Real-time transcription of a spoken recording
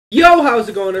Yo, how's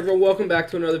it going, everyone? Welcome back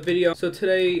to another video. So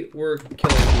today we're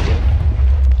killing people.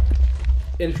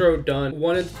 Intro done.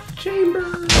 One in the chamber.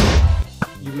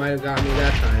 You might have got me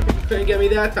that time, but you couldn't get me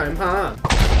that time, huh?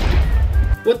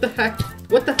 What the heck?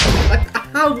 What the heck?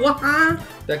 What?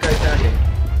 That guy's hacking.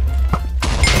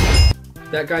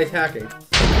 That guy's hacking.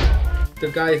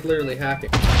 The guy's literally hacking.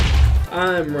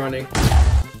 I'm running.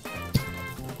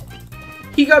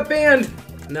 He got banned!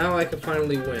 Now I can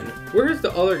finally win. Where's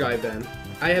the other guy been?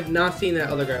 I have not seen that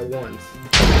other guy once.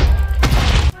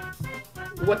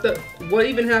 What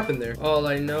even happened there? All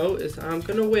I know is I'm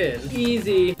gonna win.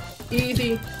 Easy,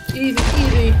 easy, easy,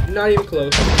 easy. Not even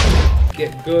close.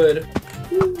 Get good.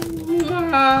 Ooh,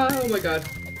 oh my god.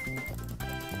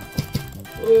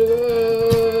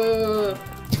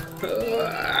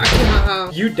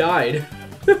 You died.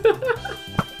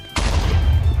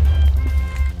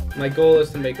 My goal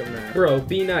is to make him mad. Bro,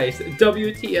 be nice.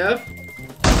 WTF?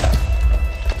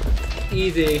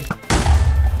 Easy.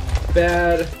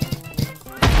 Bad.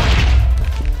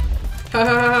 Ha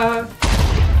ha ha.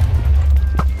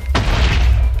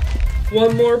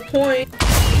 One more point.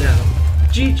 Now.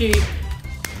 GG.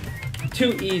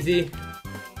 Too easy.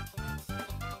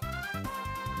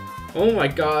 Oh my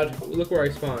god. Look where I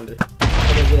spawned.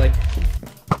 I'm gonna be like,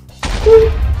 woo!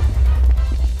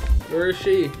 Where is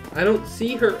she? I don't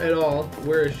see her at all.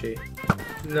 Where is she?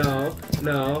 No,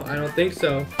 no, I don't think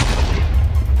so.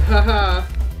 Haha.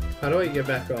 How do I get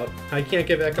back up? I can't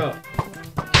get back up.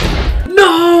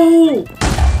 No!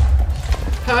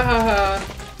 Ha ha ha.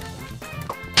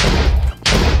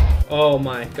 Oh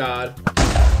my god.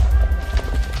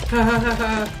 Ha ha ha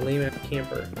ha. Lame ass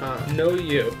camper. No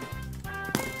you.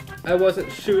 I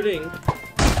wasn't shooting.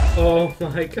 Oh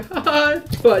my god.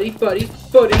 Buddy, buddy,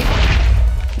 buddy.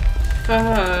 Ha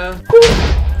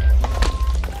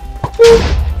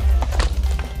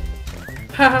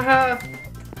ha ha.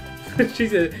 She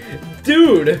said,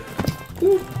 dude.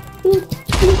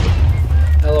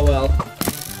 LOL.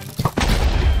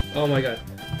 Oh my god.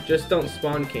 Just don't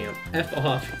spawn camp. F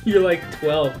off. You're like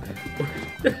 12.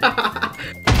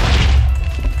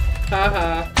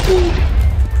 Haha.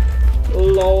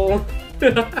 Lol.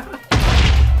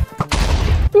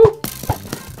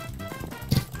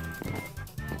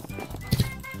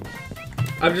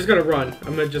 I'm just gonna run.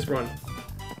 I'm gonna just run.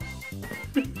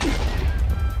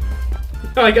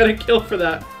 Oh, I got a kill for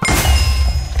that.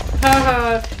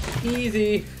 Haha,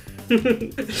 easy.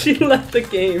 She left the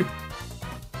game.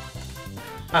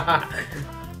 Haha.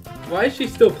 Why is she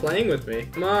still playing with me?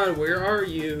 Come on, where are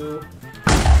you?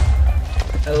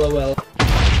 LOL.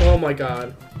 Oh my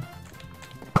god.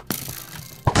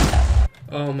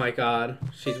 Oh my god.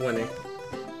 She's winning.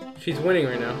 She's winning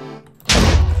right now.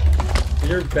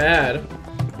 You're bad.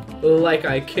 Like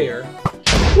I care.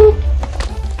 Woo.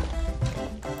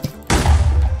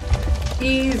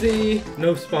 Easy.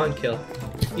 No spawn kill.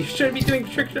 You shouldn't be doing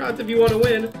trick shots if you want to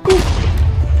win. Woo.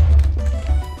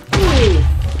 Woo.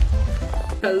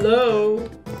 Hello.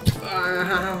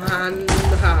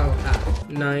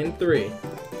 9-3.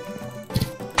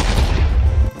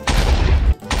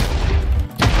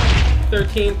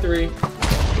 13-3.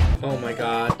 Oh my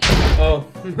god. Oh.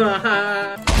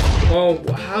 Oh,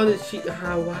 how did she?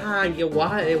 Why?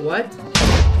 Why? What?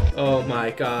 Oh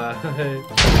my god.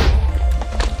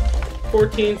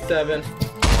 14-7.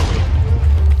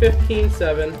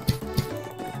 15-7.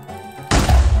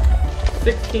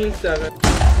 16-7.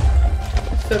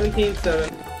 17-7.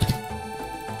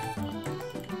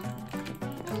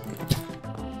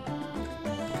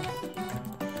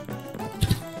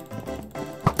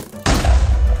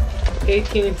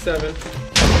 18-7.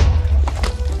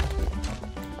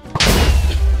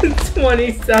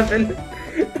 27.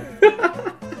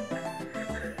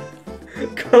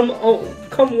 Come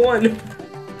on.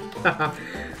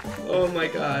 Oh my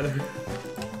god.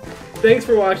 Thanks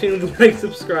for watching. Like,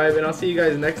 subscribe, and I'll see you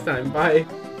guys next time. Bye.